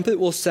the trumpet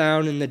will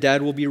sound, and the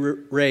dead will be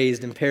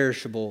raised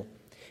imperishable,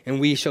 and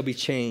we shall be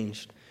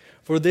changed.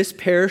 For this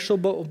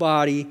perishable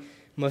body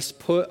must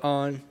put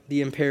on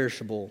the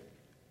imperishable,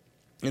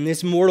 and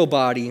this mortal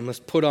body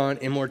must put on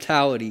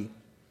immortality.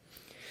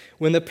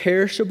 When the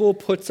perishable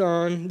puts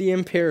on the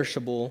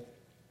imperishable,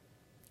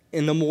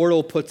 and the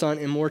mortal puts on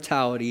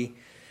immortality,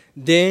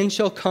 then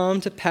shall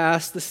come to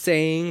pass the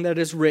saying that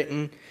is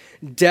written,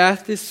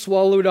 Death is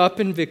swallowed up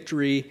in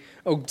victory.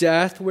 O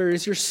death, where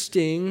is your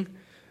sting?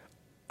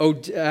 O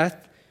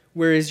death,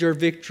 where is your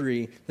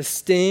victory? The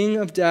sting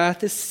of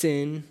death is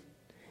sin,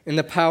 and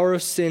the power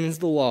of sin is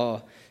the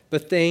law.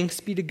 But thanks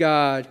be to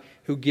God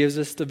who gives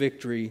us the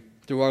victory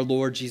through our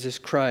Lord Jesus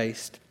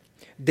Christ.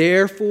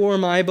 Therefore,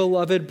 my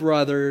beloved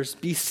brothers,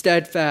 be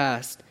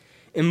steadfast,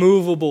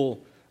 immovable,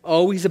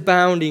 always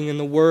abounding in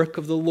the work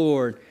of the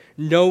Lord,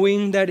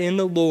 knowing that in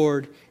the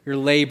Lord your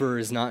labor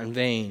is not in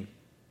vain."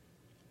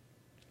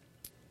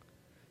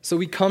 So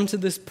we come to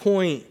this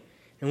point,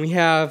 and we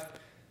have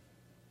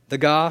the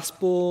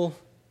gospel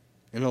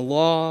and the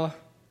law,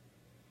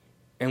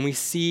 and we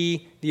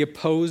see the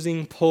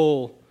opposing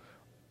pull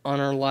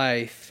on our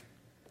life.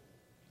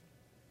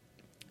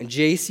 And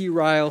J.C.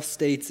 Ryle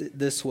states it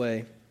this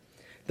way: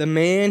 "The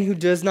man who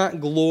does not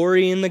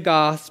glory in the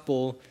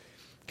gospel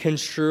can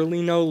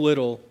surely know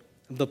little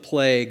of the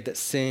plague that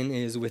sin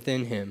is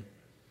within him."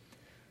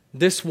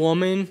 This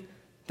woman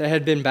that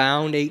had been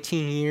bound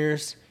 18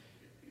 years,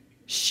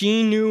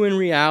 she knew in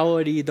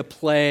reality the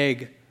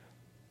plague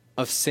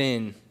of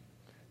sin,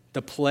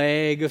 the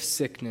plague of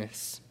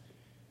sickness.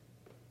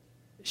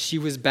 She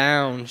was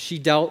bound. She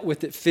dealt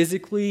with it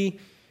physically.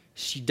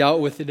 She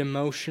dealt with it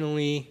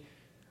emotionally.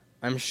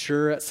 I'm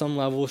sure at some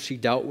level she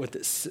dealt with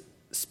it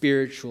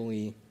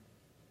spiritually.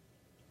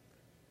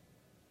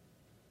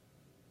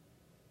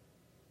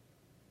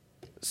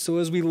 So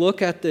as we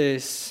look at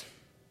this,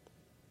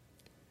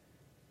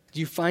 do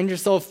you find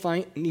yourself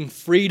finding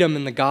freedom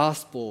in the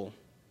gospel?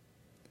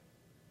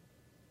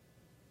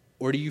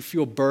 Or do you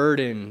feel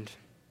burdened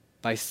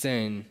by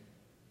sin?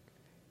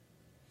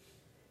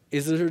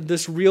 Is there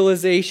this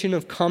realization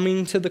of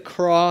coming to the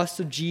cross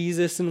of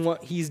Jesus and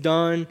what he's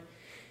done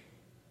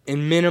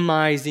and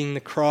minimizing the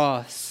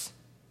cross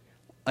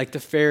like the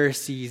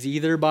Pharisees,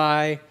 either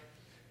by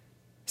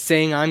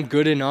saying I'm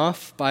good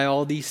enough by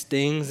all these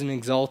things and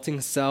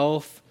exalting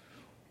self,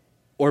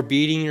 or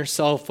beating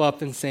yourself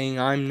up and saying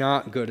I'm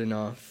not good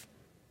enough?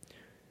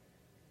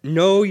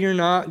 No, you're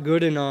not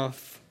good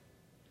enough,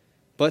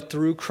 but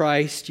through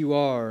Christ you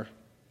are.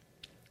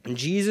 And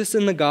Jesus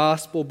and the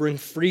gospel bring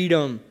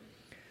freedom,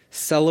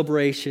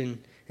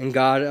 celebration, and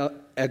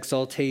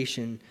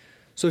God-exaltation.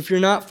 So if you're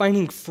not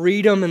finding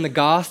freedom in the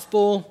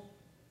gospel,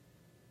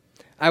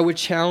 I would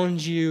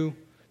challenge you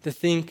to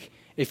think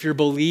if you're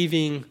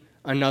believing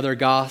another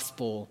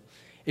gospel.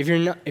 If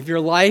your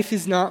life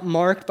is not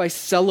marked by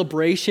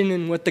celebration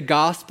and what the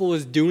gospel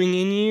is doing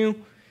in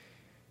you,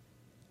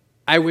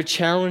 I would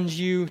challenge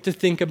you to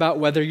think about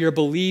whether you're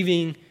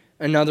believing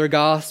another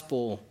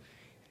gospel.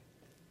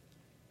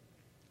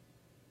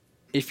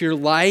 If your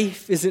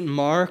life isn't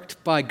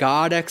marked by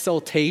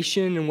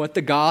God-exaltation and what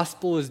the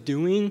gospel is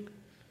doing,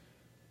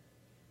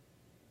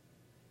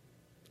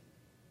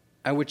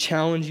 I would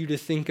challenge you to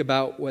think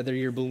about whether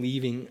you're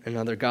believing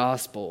another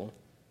gospel.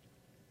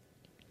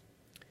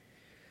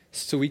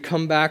 So we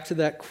come back to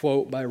that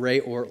quote by Ray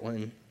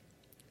Ortlund.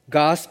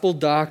 Gospel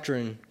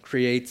doctrine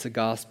creates a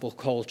gospel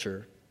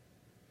culture.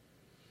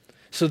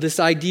 So this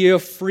idea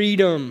of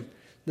freedom,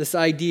 this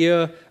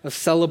idea of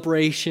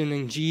celebration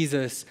in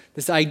Jesus,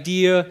 this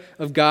idea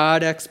of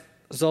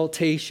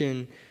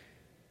God-exaltation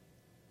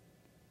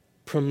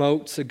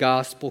promotes a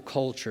gospel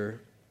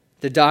culture.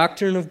 The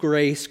doctrine of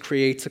grace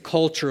creates a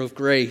culture of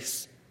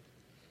grace.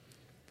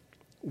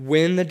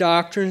 When the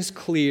doctrine is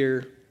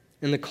clear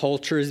and the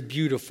culture is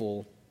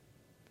beautiful,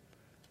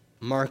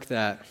 mark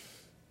that.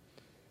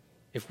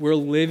 If we're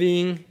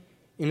living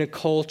in a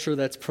culture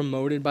that's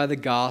promoted by the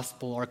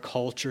gospel, our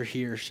culture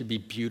here should be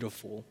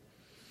beautiful.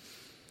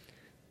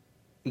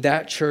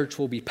 That church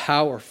will be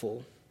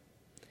powerful.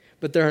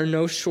 But there are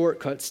no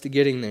shortcuts to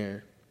getting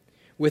there.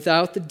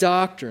 Without the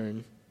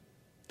doctrine,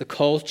 the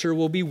culture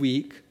will be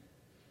weak.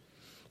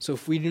 So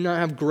if we do not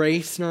have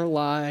grace in our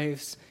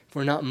lives, if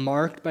we're not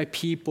marked by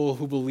people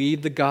who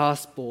believe the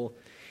gospel,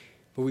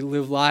 but we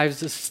live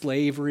lives of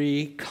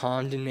slavery,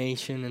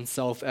 condemnation, and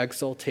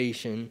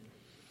self-exaltation,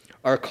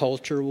 our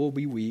culture will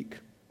be weak.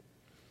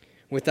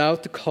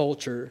 Without the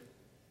culture,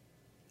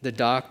 the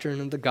doctrine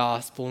of the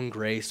gospel and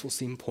grace will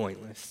seem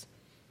pointless.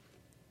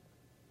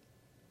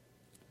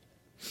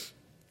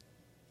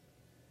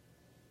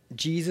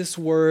 Jesus'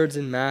 words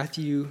in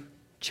Matthew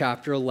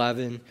chapter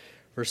 11,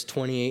 verse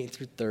 28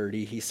 through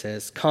 30, he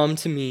says, "Come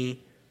to me,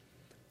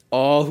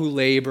 all who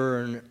labor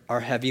and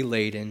are heavy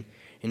laden,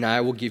 and I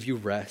will give you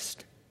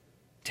rest.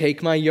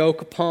 Take my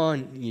yoke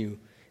upon you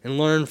and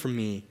learn from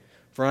me,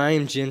 for I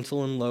am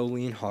gentle and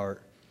lowly in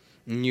heart,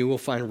 and you will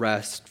find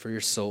rest for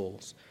your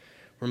souls.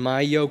 For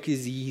my yoke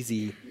is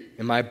easy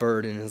and my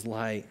burden is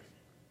light."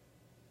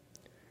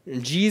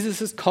 And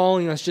Jesus is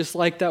calling us just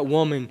like that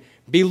woman,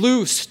 be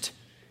loosed,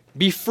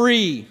 be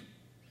free.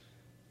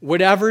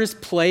 Whatever is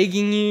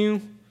plaguing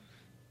you,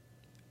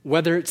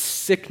 whether it's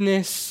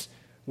sickness,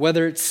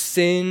 whether it's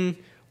sin,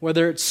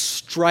 whether it's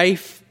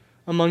strife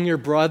among your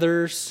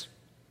brothers,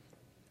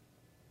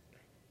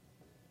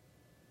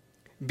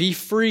 be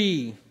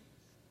free.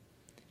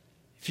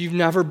 If you've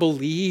never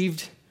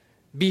believed,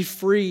 be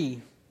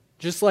free.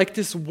 Just like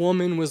this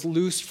woman was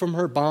loosed from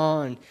her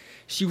bond.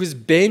 She was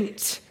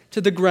bent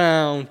to the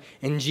ground,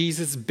 and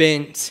Jesus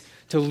bent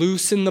to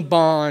loosen the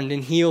bond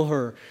and heal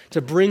her,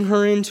 to bring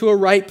her into a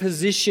right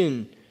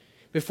position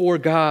before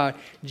God.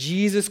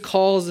 Jesus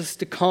calls us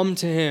to come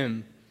to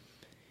him.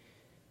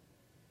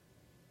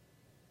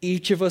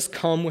 Each of us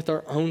come with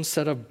our own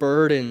set of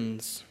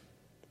burdens.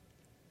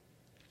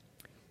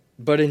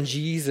 But in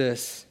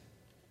Jesus,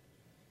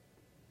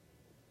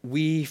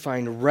 we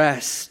find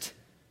rest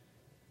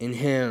in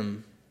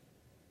him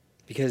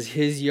because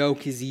his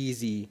yoke is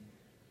easy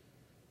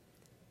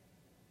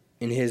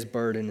and his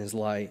burden is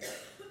light.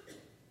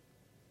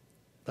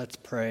 Let's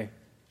pray.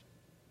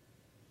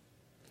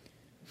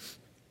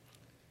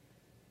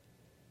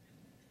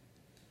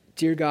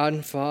 Dear God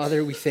and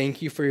Father, we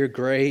thank you for your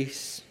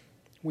grace.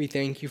 We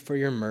thank you for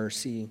your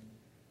mercy.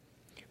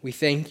 We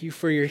thank you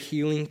for your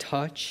healing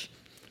touch.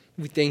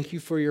 We thank you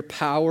for your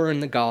power in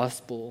the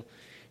gospel,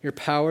 your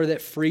power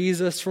that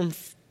frees us from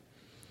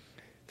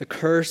the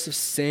curse of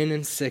sin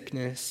and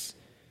sickness.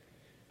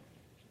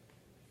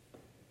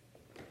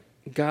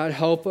 God,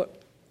 help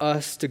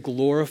us to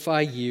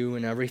glorify you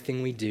in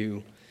everything we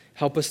do.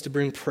 Help us to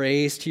bring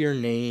praise to your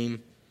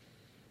name.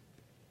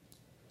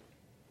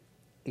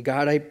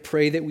 God, I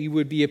pray that we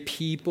would be a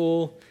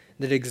people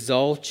that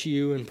exalt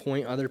you and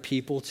point other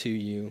people to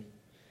you.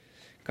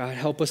 God,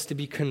 help us to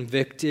be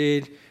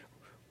convicted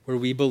where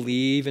we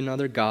believe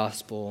another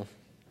gospel,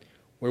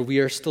 where we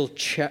are still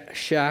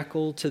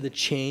shackled to the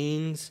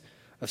chains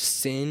of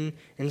sin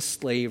and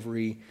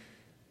slavery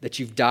that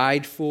you've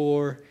died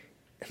for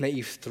and that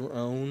you've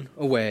thrown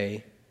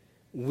away.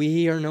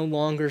 We are no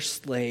longer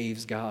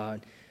slaves,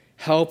 God.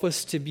 Help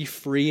us to be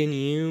free in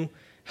you.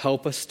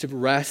 Help us to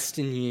rest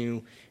in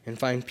you and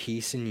find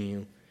peace in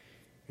you.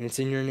 And it's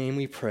in your name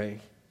we pray.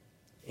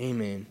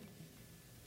 Amen.